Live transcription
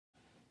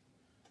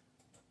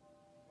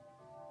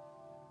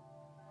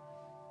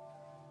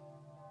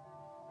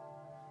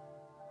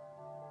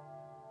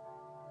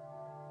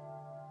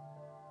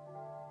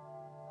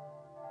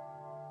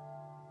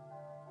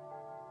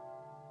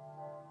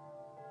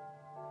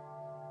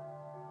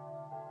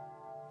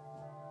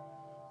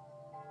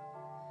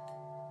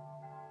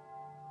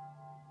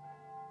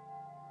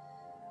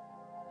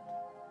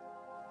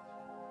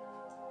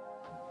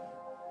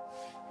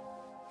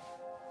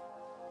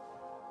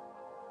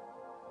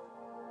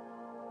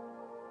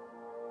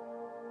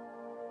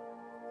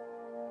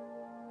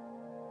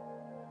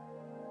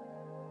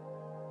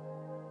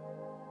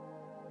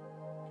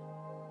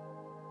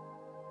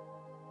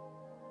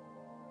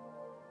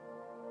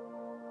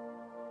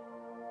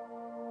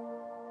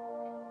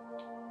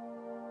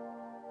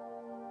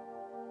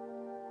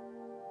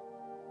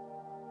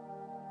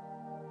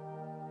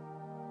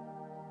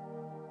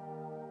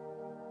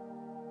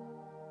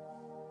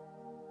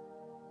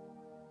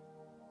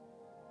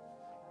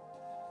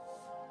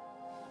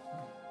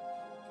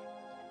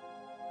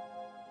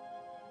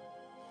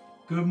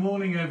Good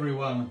morning,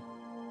 everyone.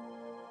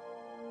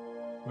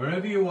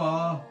 Wherever you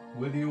are,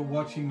 whether you're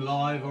watching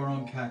live or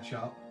on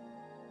catch-up,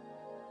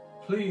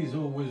 please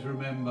always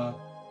remember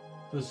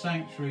the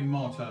Sanctuary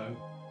motto,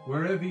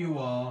 wherever you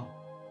are,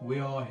 we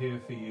are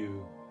here for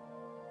you.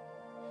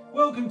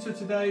 Welcome to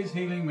today's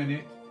Healing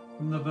Minute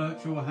from the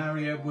virtual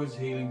Harry Edwards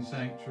Healing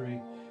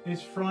Sanctuary.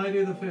 It's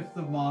Friday the 5th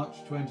of March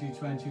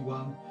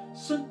 2021,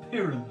 St.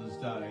 Piran's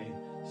Day.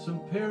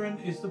 St. Piran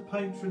is the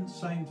patron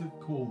saint of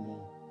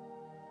Cornwall,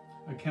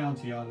 a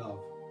county I love.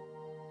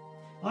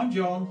 I'm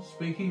John,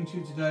 speaking to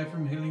you today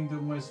from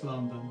Hillingdon, West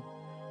London,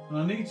 and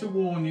I need to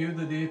warn you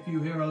that if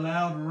you hear a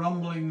loud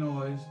rumbling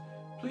noise,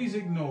 please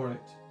ignore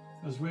it,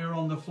 as we're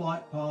on the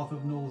flight path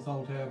of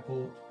Northolt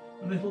Airport,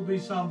 and it'll be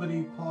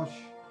somebody posh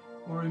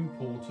or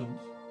important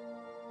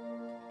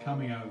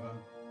coming over.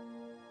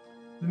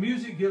 The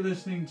music you're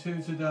listening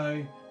to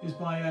today is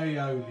by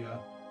Aeolia,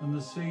 and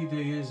the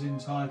CD is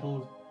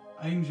entitled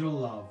Angel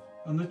Love,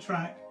 and the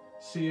track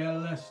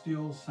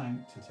Celestial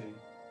Sanctity.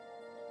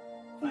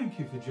 Thank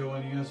you for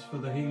joining us for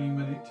the Healing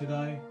Minute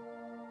today.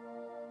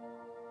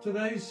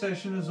 Today's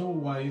session, as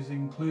always,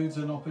 includes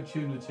an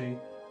opportunity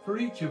for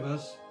each of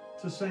us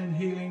to send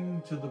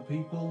healing to the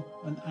people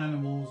and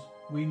animals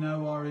we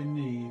know are in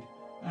need,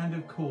 and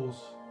of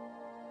course,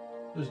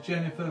 as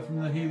Jennifer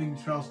from the Healing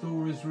Trust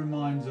always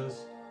reminds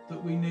us,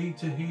 that we need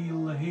to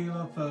heal the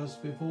healer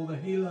first before the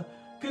healer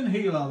can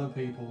heal other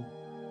people.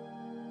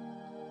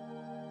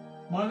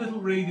 My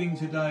little reading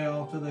today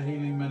after the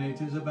Healing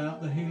Minute is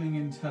about The Healing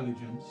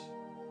Intelligence,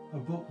 a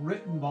book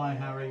written by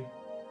Harry,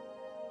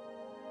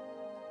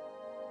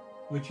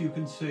 which you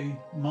can see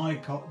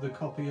the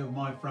copy of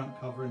my front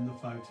cover in the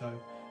photo,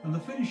 and the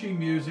finishing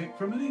music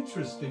from an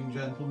interesting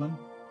gentleman,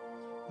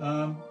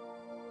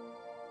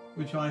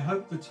 which I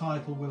hope the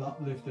title will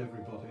uplift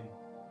everybody.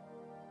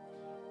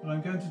 And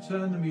I'm going to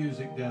turn the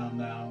music down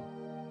now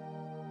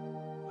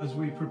as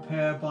we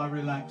prepare by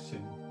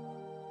relaxing,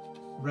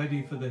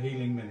 ready for the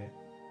Healing Minute.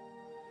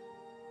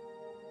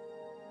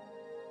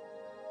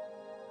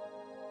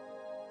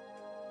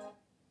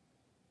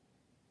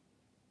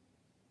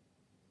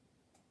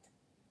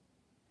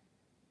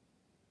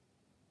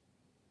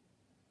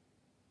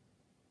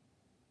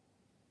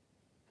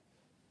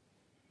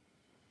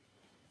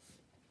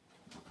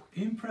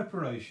 In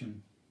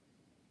preparation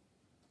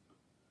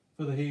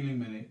for the Healing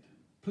Minute,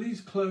 please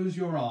close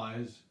your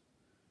eyes,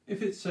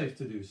 if it's safe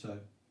to do so,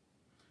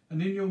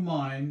 and in your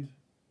mind,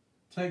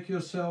 take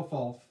yourself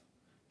off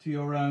to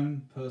your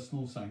own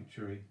personal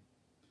sanctuary,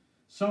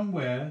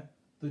 somewhere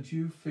that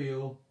you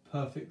feel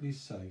perfectly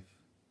safe,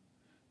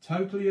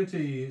 totally at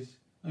ease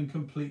and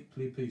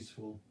completely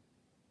peaceful.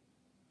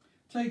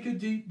 Take a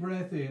deep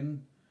breath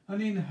in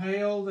and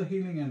inhale the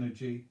healing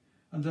energy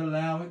and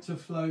allow it to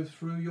flow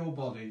through your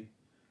body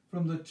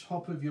from the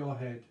top of your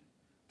head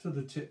to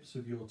the tips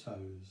of your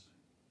toes.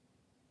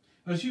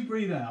 As you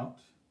breathe out,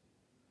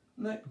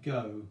 let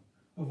go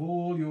of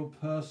all your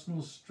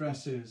personal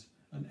stresses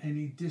and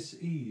any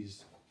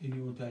dis-ease in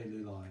your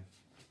daily life.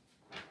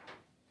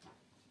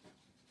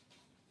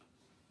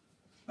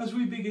 As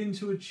we begin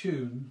to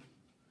attune,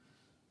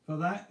 for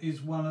that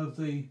is one of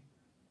the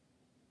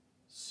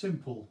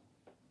simple,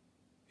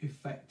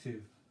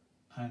 effective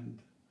and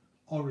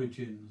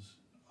origins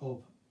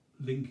of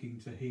linking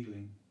to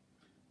healing,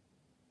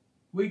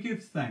 we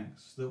give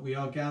thanks that we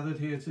are gathered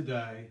here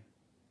today.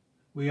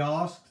 We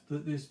ask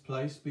that this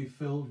place be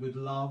filled with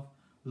love,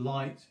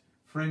 light,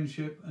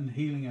 friendship and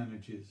healing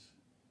energies.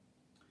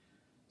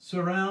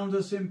 Surround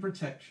us in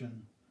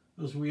protection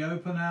as we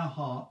open our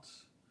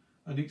hearts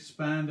and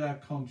expand our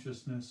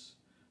consciousness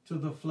to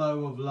the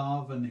flow of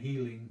love and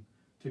healing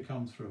to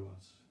come through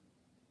us.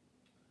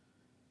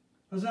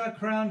 As our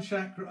crown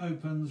chakra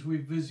opens, we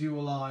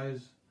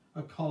visualize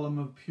a column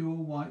of pure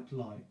white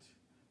light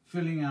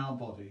filling our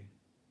body.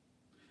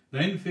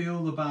 Then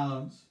feel the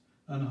balance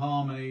and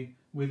harmony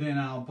within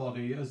our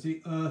body as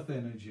the earth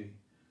energy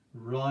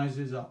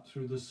rises up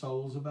through the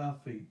soles of our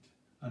feet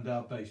and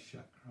our base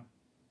chakra.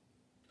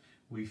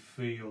 We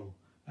feel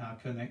our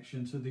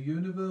connection to the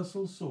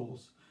universal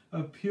source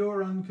of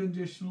pure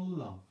unconditional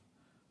love,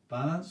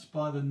 balanced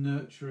by the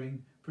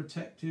nurturing,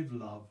 protective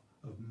love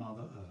of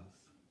Mother Earth.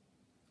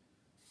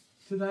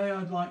 Today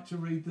I'd like to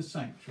read the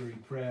Sanctuary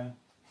Prayer.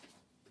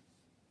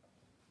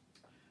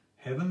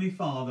 Heavenly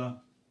Father,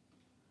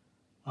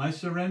 I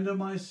surrender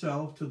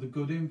myself to the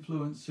good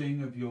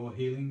influencing of your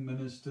healing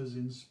ministers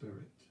in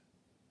spirit,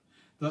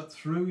 that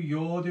through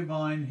your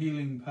divine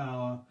healing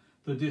power,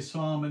 the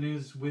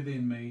disharmonies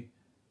within me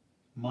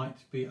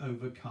might be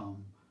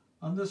overcome,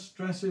 and the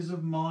stresses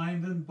of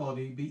mind and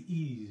body be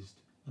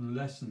eased and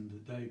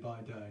lessened day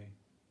by day.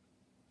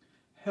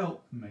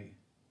 Help me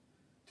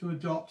to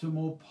adopt a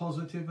more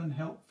positive and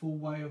helpful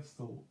way of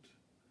thought.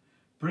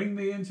 Bring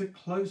me into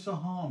closer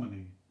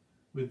harmony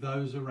with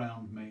those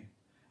around me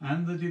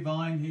and the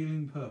divine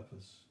healing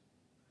purpose.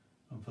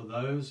 And for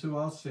those who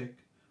are sick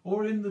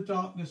or in the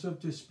darkness of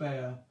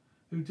despair,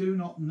 who do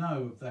not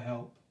know of the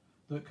help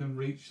that can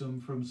reach them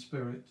from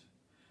spirit,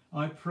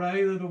 I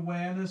pray that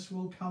awareness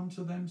will come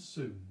to them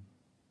soon,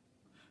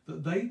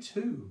 that they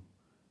too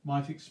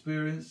might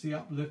experience the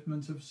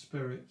upliftment of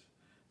spirit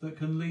that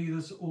can lead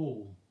us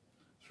all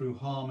through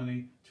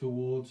harmony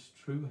towards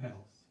true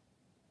health.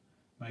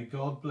 May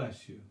God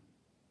bless you.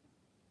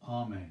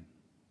 Amen.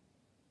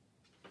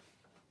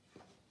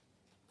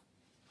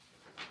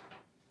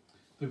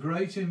 The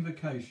Great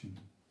Invocation.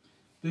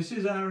 This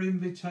is our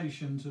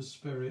invitation to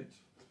spirit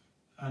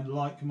and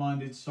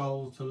like-minded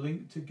souls to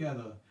link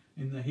together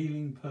in the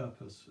healing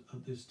purpose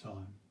at this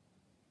time.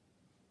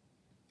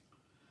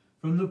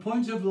 From the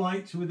point of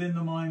light within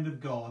the mind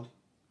of God,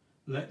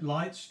 let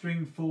light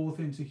stream forth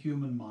into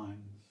human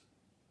minds.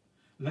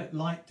 Let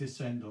light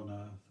descend on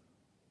earth.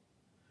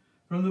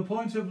 From the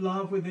point of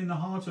love within the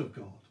heart of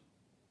God,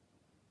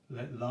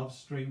 let love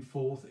stream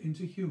forth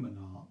into human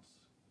hearts.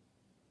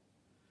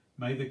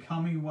 May the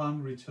coming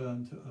one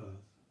return to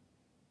earth.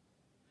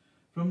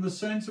 From the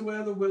centre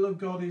where the will of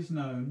God is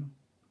known,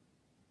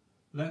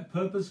 let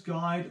purpose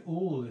guide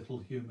all little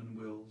human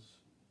wills,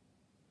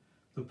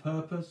 the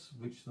purpose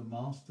which the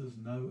masters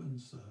know and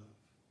serve.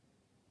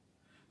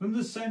 From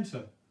the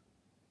centre,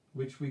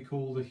 which we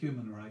call the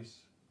human race,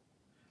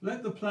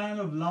 let the plan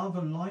of love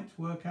and light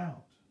work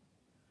out,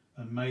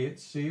 and may it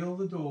seal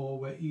the door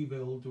where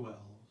evil dwells.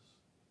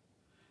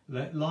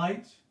 Let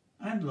light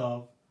and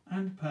love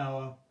and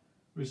power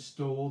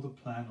restore the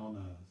plan on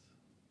earth.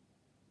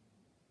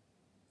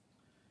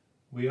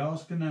 We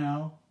ask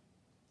now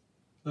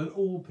that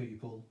all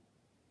people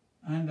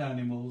and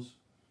animals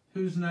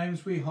whose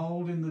names we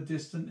hold in the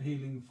distant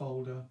healing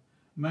folder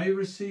may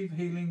receive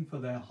healing for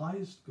their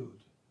highest good.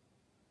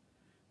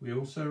 We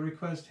also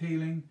request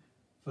healing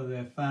for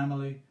their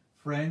family,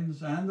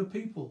 friends, and the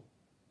people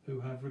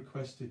who have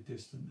requested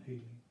distant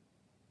healing.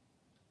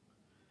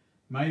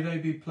 May they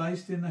be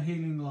placed in the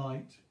healing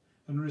light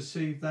and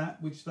receive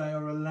that which they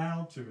are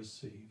allowed to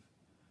receive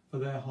for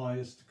their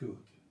highest good.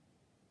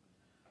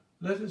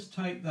 Let us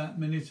take that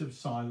minute of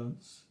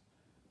silence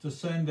to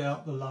send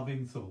out the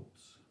loving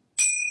thoughts.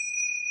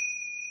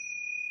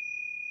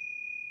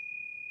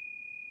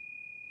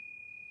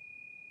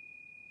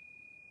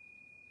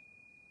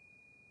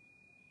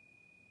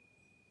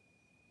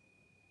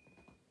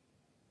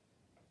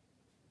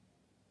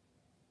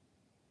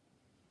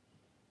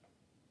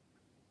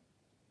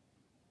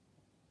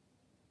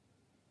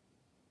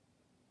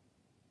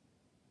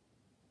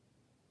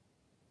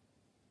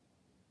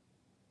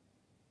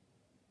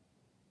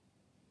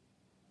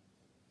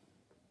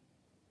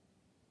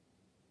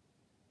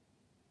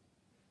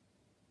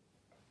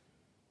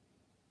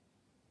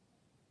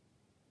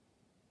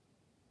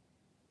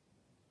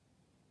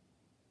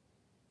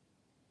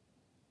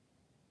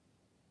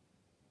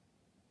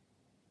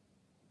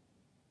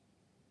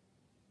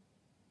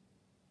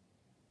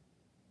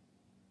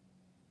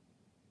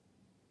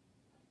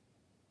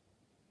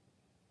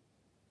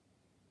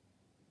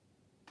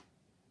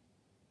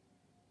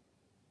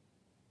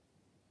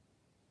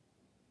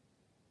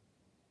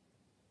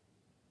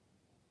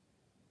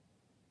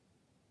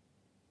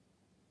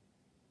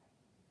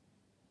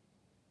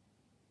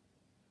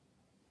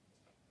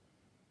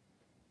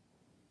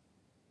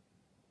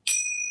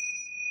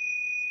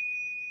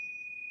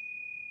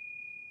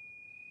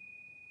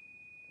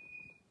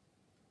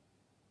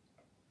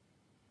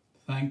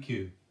 Thank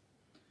you.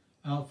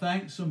 Our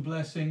thanks and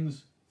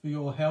blessings for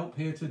your help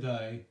here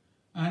today,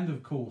 and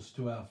of course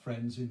to our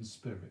friends in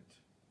spirit.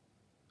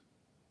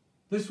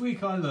 This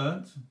week I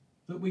learnt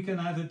that we can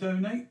add a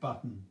donate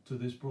button to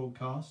this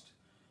broadcast.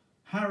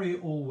 Harry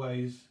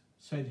always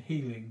said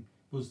healing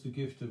was the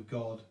gift of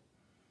God,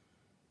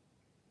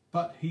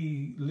 but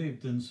he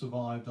lived and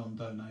survived on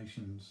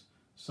donations.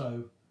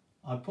 So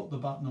I put the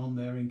button on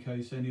there in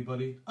case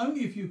anybody,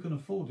 only if you can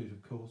afford it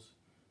of course,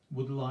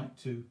 would like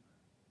to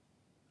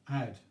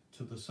add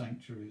to the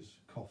sanctuary's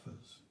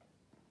coffers.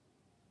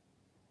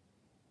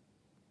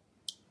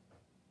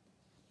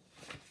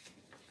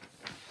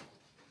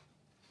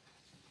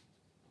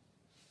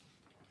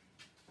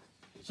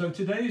 So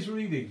today's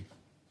reading,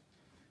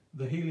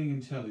 The Healing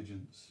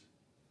Intelligence.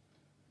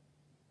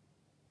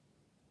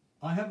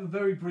 I have a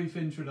very brief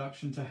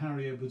introduction to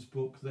Harry Edwards'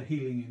 book, The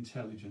Healing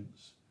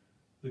Intelligence,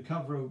 the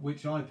cover of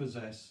which I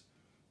possess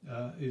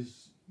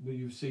is what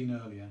you've seen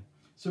earlier.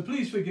 So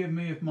please forgive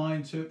me if my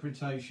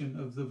interpretation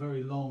of the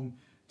very long,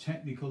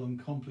 technical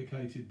and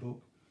complicated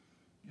book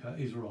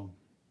is wrong.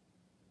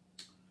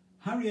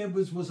 Harry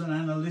Edwards was an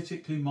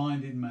analytically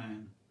minded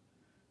man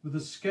with a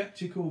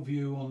sceptical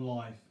view on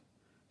life,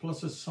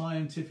 plus a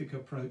scientific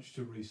approach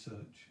to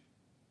research.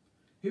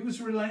 He was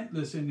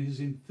relentless in his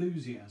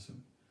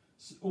enthusiasm,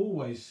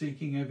 always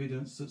seeking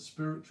evidence that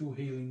spiritual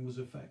healing was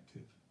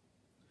effective.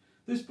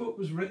 This book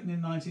was written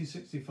in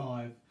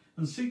 1965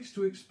 and seeks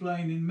to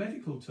explain in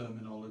medical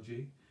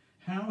terminology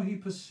how he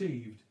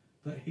perceived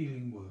that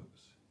healing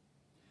works.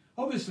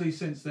 Obviously,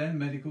 since then,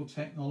 medical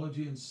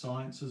technology and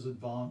science has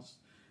advanced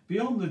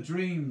beyond the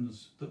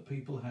dreams that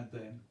people had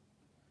then.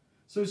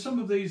 So some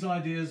of these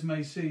ideas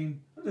may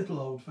seem a little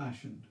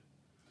old-fashioned.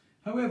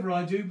 However,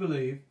 I do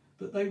believe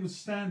that they would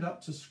stand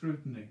up to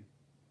scrutiny.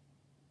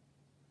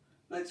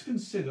 Let's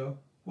consider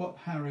what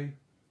Harry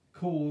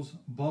calls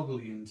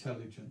bodily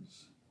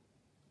intelligence.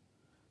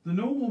 The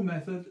normal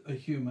method a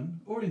human,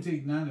 or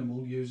indeed an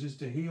animal, uses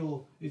to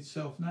heal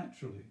itself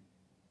naturally.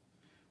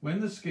 When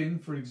the skin,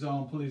 for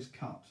example, is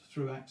cut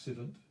through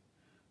accident,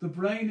 the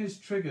brain is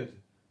triggered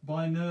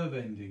by nerve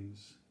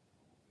endings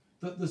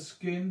that the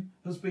skin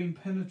has been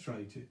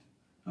penetrated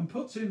and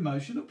puts in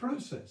motion a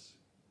process.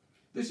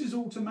 This is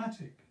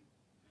automatic.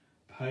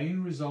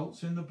 Pain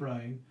results in the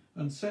brain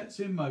and sets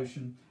in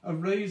motion a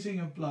raising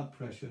of blood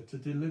pressure to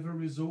deliver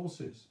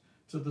resources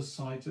to the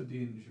site of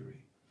the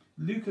injury.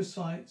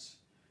 Leukocytes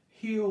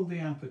heal the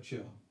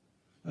aperture,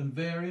 and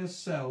various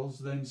cells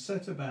then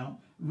set about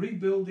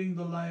rebuilding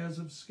the layers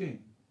of skin,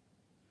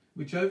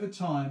 which over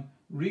time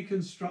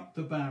reconstruct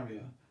the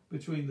barrier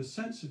between the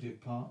sensitive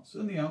parts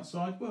and the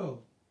outside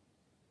world.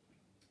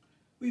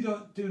 We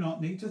do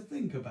not need to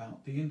think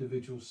about the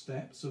individual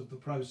steps of the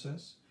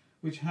process,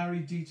 which Harry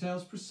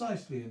details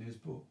precisely in his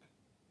book.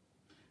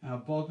 Our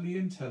bodily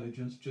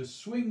intelligence just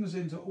swings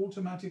into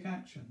automatic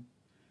action.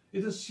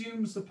 It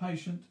assumes the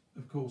patient,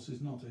 of course,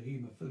 is not a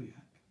haemophiliac.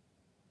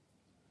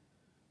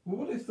 Well,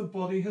 what if the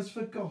body has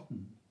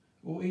forgotten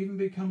or even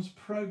becomes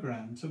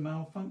programmed to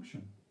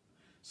malfunction?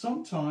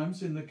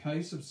 Sometimes, in the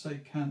case of, say,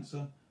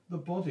 cancer, the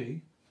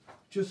body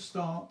just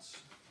starts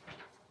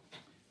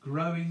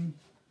growing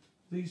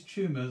these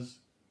tumours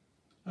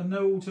and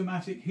no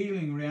automatic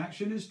healing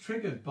reaction is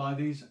triggered by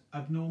these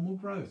abnormal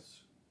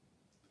growths.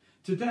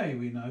 Today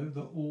we know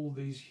that all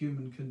these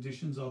human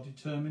conditions are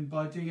determined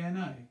by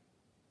DNA.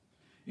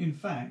 In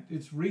fact,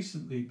 it's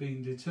recently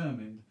been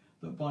determined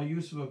that by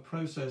use of a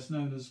process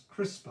known as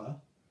CRISPR,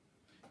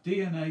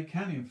 DNA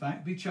can in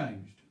fact be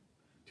changed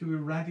to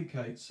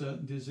eradicate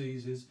certain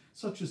diseases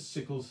such as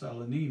sickle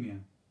cell anemia.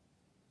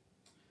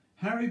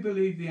 Harry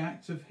believed the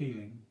act of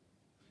healing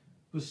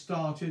was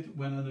started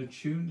when an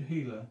attuned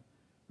healer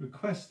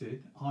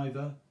requested,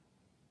 either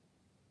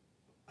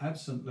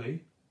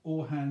absently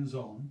or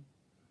hands-on,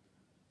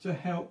 to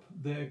help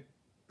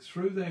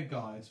through their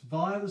guides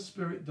via the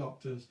spirit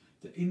doctors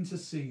to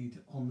intercede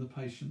on the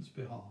patient's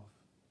behalf.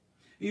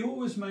 He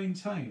always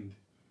maintained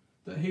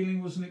that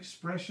healing was an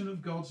expression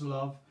of God's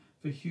love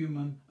for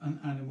human and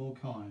animal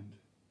kind,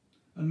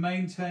 and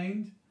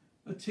maintained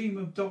a team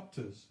of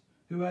doctors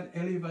who had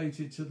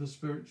elevated to the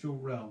spiritual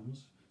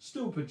realms,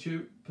 still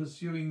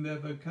pursuing their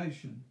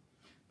vocation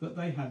that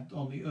they had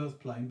on the earth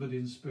plane but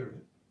in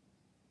spirit.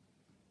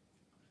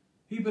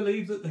 He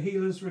believed that the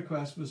healer's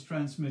request was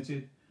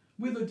transmitted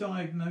with a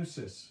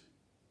diagnosis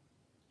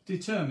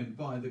determined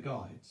by the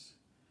guides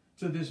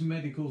to this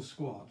medical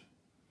squad,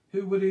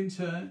 who would in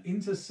turn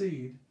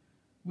intercede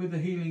with the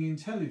healing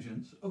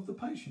intelligence of the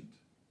patient.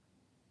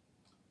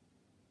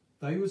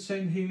 They would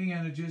send healing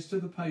energies to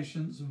the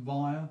patients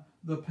via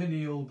the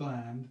pineal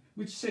gland,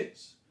 which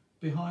sits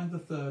behind the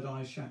third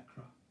eye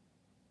chakra.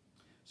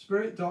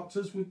 Spirit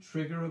doctors would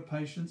trigger a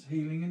patient's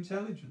healing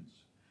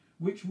intelligence,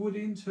 which would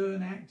in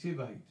turn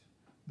activate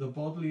the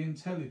bodily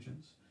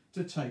intelligence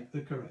to take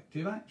the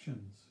corrective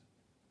actions.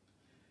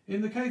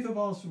 In the case of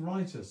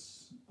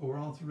arthritis or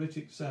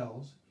arthritic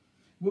cells,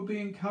 would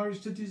be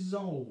encouraged to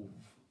dissolve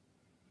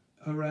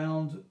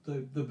around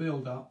the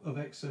build-up of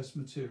excess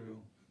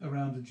material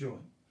around a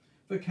joint.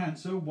 For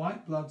cancer,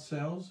 white blood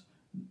cells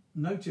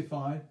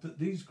notified that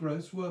these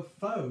growths were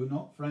foe,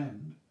 not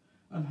friend,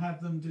 and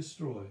have them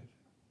destroyed.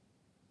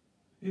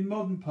 In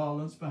modern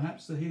parlance,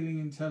 perhaps the healing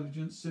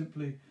intelligence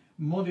simply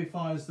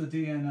modifies the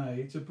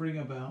DNA to bring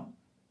about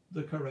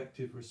the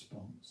corrective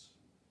response.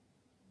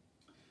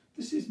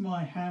 This is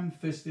my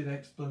ham-fisted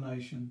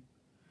explanation,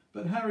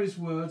 but Harry's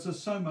words are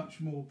so much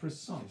more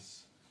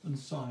precise and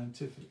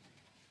scientific.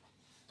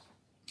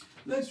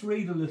 Let's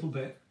read a little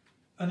bit,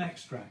 an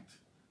extract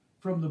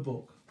from the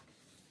book.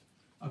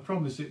 I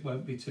promise it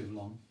won't be too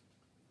long.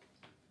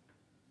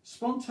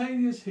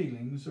 Spontaneous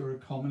healings are a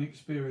common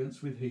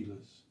experience with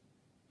healers.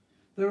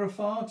 There are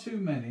far too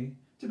many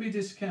to be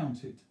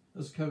discounted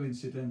as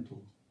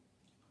coincidental.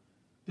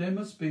 There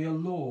must be a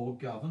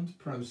law-governed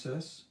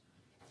process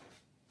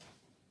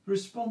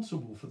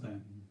responsible for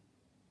them.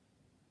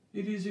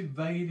 It is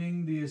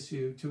evading the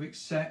issue to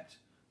accept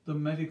the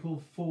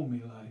medical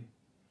formulae,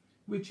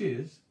 which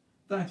is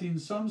that in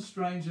some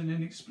strange and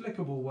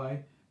inexplicable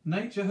way,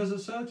 nature has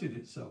asserted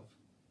itself.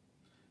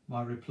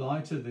 My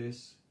reply to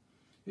this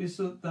is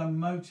that the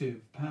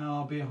motive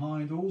power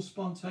behind all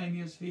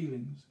spontaneous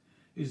healings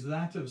is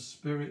that of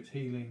spirit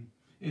healing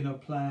in a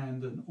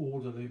planned and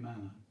orderly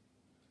manner.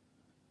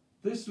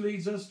 This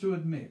leads us to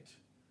admit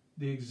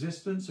the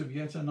existence of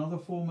yet another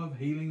form of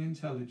healing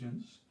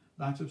intelligence,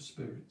 that of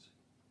spirit.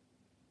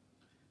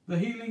 The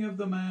healing of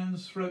the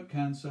man's throat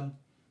cancer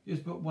is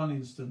but one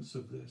instance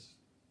of this.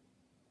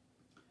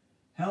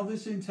 How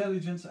this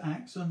intelligence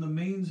acts and the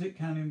means it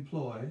can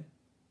employ,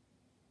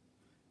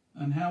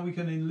 and how we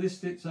can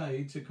enlist its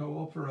aid to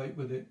cooperate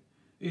with it,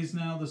 is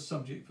now the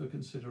subject for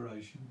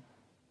consideration.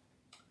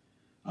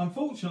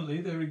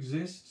 Unfortunately, there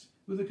exists,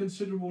 with a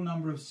considerable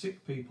number of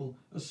sick people,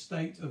 a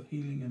state of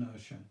healing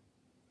inertia.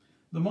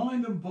 The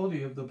mind and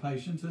body of the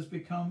patient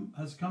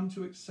has come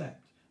to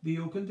accept the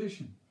ill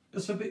condition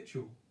as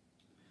habitual.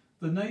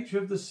 The nature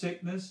of the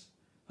sickness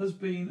has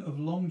been of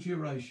long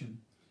duration,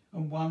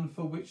 and one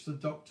for which the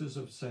doctors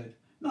have said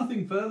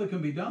nothing further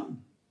can be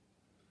done,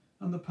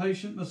 and the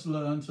patient must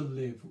learn to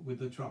live with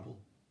the trouble.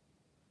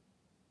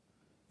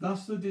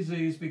 Thus the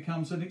disease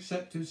becomes an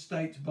accepted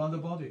state by the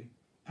body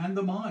and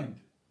the mind.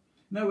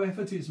 No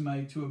effort is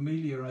made to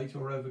ameliorate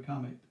or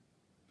overcome it.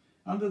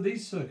 Under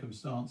these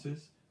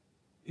circumstances,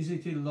 is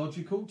it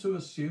illogical to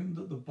assume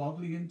that the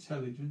bodily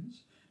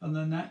intelligence and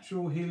the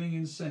natural healing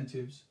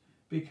incentives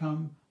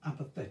become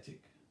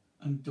apathetic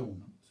and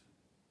dormant?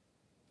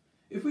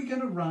 If we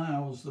can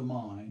arouse the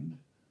mind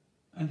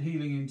and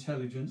healing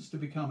intelligence to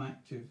become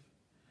active,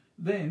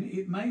 then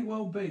it may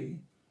well be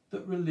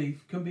that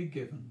relief can be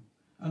given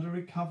and a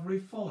recovery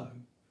follow,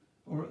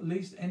 or at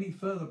least any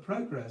further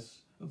progress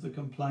of the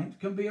complaint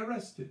can be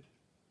arrested.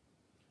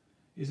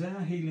 In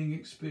our healing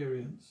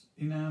experience,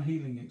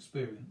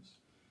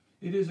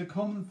 it is a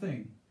common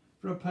thing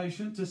for a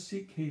patient to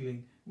seek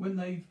healing when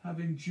they have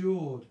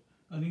endured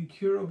an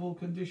incurable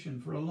condition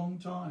for a long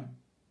time.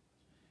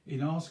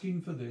 In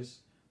asking for this,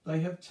 they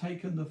have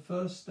taken the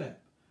first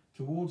step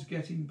towards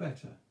getting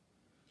better,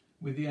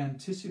 with the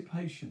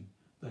anticipation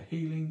the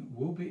healing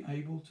will be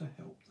able to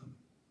help them.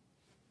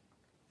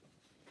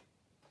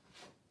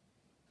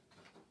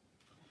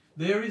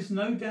 There is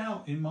no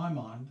doubt in my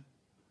mind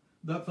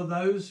that for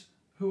those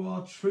who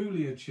are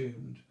truly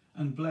attuned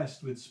and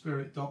blessed with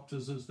spirit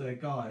doctors as their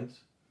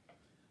guides,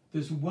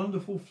 this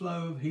wonderful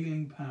flow of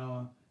healing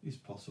power is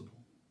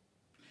possible.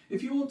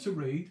 If you want to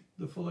read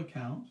the full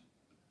account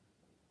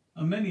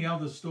and many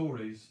other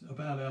stories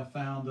about our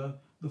founder,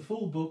 the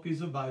full book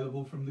is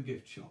available from the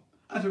gift shop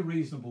at a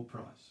reasonable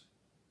price.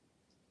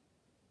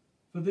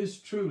 For this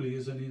truly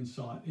is an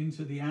insight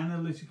into the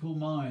analytical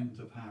mind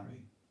of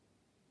Harry.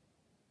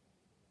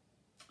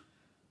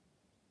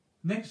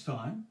 Next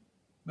time,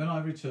 when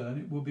I return,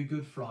 it will be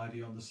Good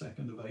Friday on the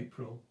 2nd of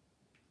April.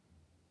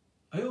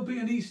 It'll be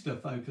an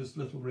Easter-focused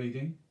little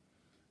reading.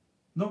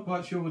 Not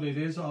quite sure what it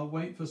is. I'll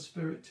wait for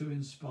Spirit to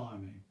inspire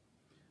me.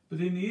 But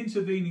in the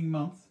intervening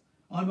month,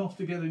 I'm off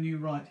to get a new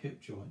right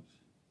hip joint.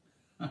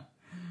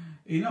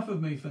 Enough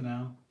of me for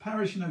now.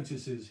 Parish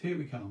notices, here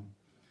we come.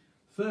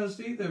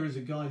 Thursday, there is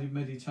a guided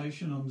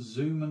meditation on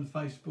Zoom and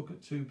Facebook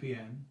at 2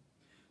 p.m.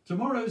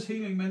 Tomorrow's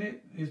Healing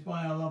Minute is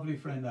by our lovely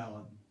friend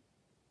Alan.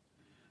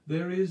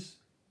 There is,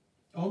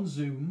 on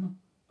Zoom,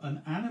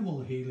 an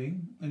animal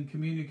healing and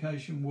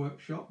communication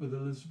workshop with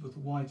Elizabeth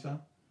Whiter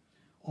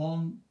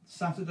on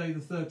Saturday the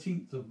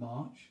 13th of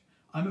March.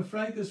 I'm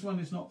afraid this one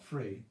is not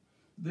free.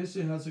 This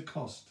has a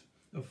cost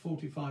of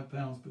 £45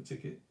 per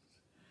ticket,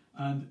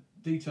 and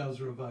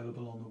details are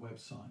available on the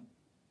website.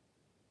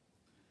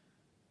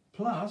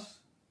 Plus,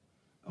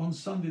 on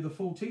Sunday the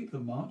 14th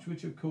of March,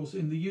 which of course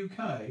in the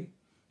UK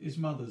is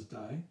Mother's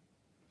Day,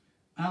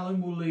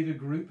 Alan will lead a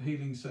group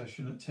healing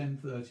session at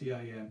 10:30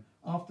 a.m.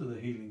 after the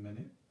Healing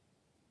Minute,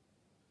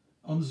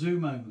 on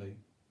Zoom only.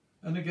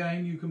 And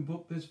again, you can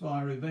book this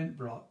via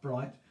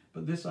Eventbrite,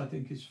 but this I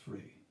think is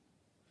free.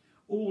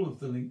 All of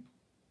the links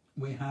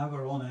we have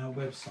are on our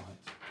website.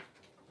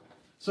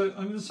 So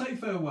I'm going to say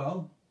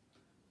farewell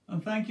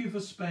and thank you for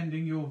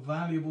spending your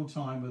valuable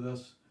time with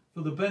us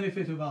for the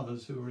benefit of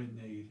others who are in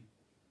need.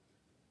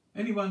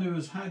 Anyone who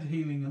has had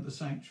healing at the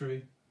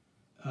sanctuary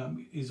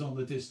is on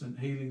the distant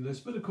healing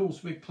list, but of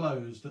course we're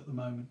closed at the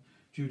moment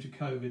due to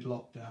COVID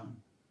lockdown.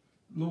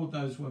 Lord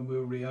knows when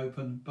we'll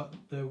reopen, but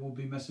there will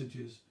be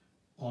messages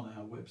on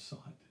our website.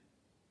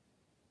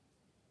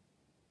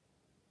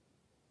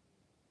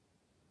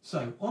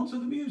 So, on to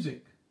the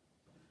music.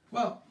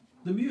 Well,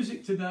 the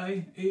music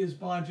today is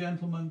by a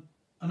gentleman,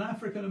 an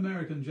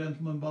African-American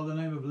gentleman by the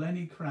name of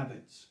Lenny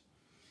Kravitz.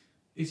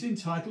 It's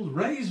entitled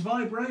Raise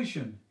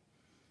Vibration,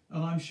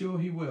 and I'm sure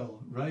he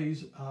will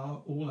raise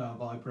all our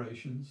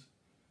vibrations.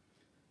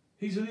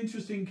 He's an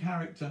interesting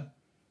character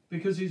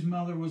because his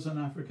mother was an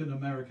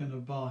African-American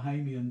of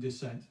Bahamian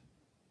descent,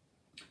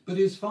 but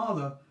his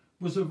father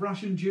was of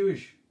Russian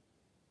Jewish,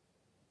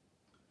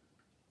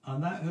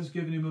 and that has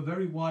given him a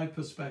very wide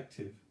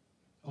perspective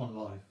on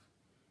life.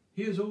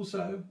 He is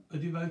also a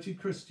devoted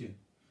Christian,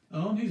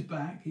 and on his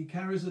back he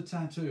carries a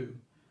tattoo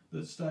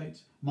that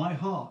states, "My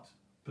heart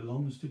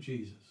belongs to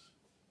Jesus."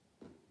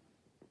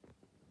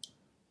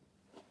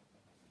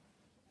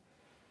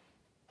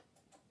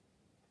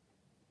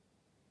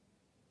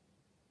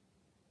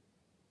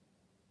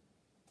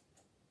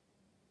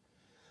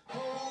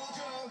 Hold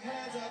your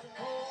hands up,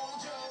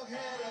 hold your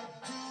head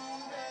up to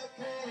the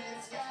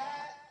painted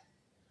sky.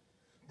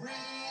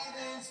 Breathe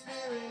in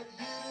spirit,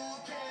 you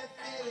can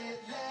feel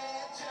it,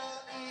 let your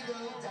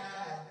ego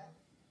die.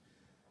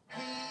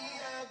 Be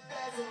a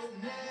vessel,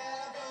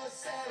 never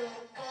settle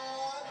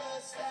for the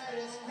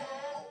status quo.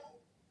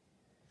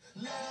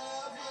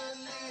 Love will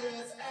lead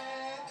us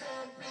and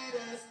complete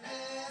us,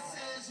 this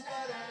is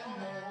what I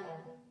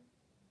know.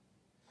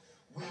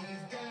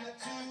 We've got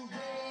to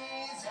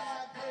raise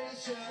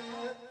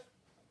vibration.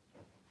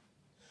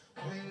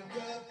 Wake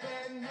up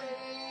and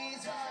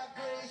raise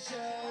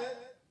vibration.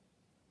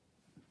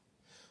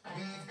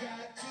 We've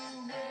got to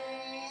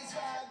raise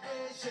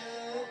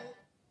vibration.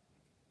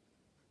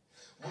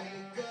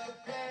 Wake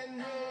up and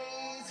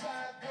raise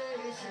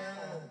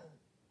vibration.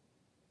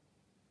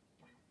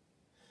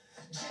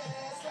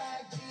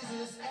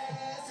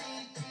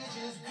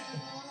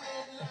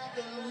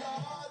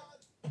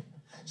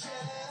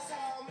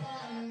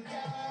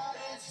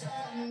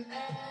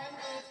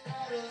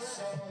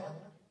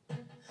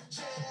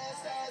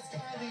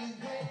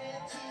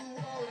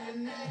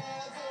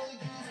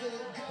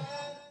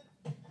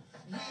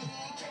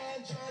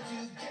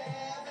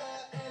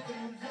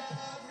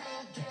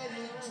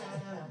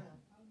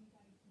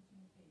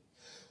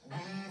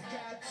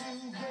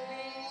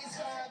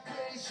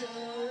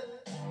 vibration.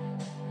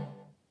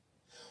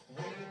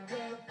 Wake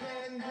up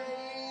and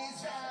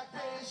raise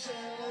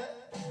vibration.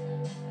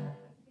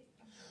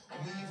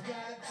 We've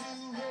got to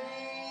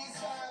raise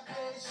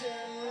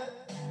vibration.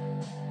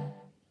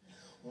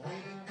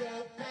 Wake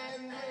up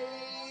and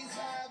raise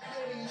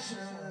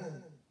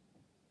vibration.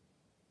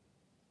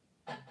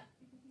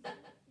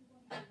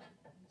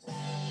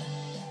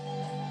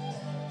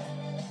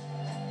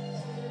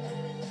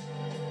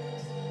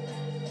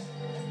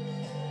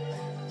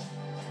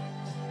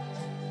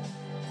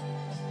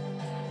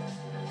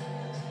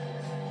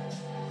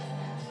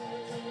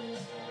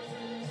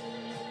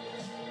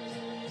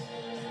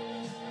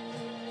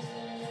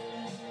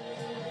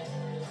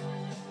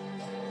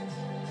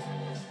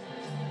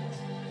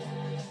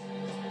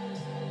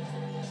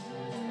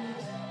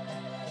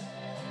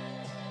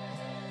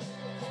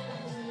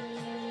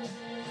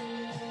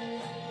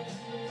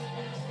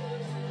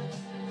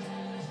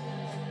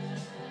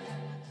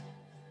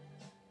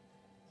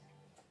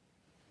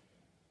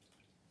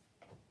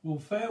 Well,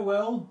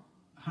 farewell,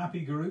 happy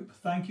group.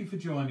 Thank you for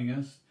joining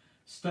us.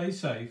 Stay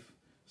safe,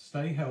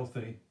 stay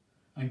healthy,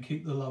 and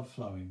keep the love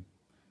flowing.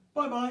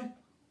 Bye-bye.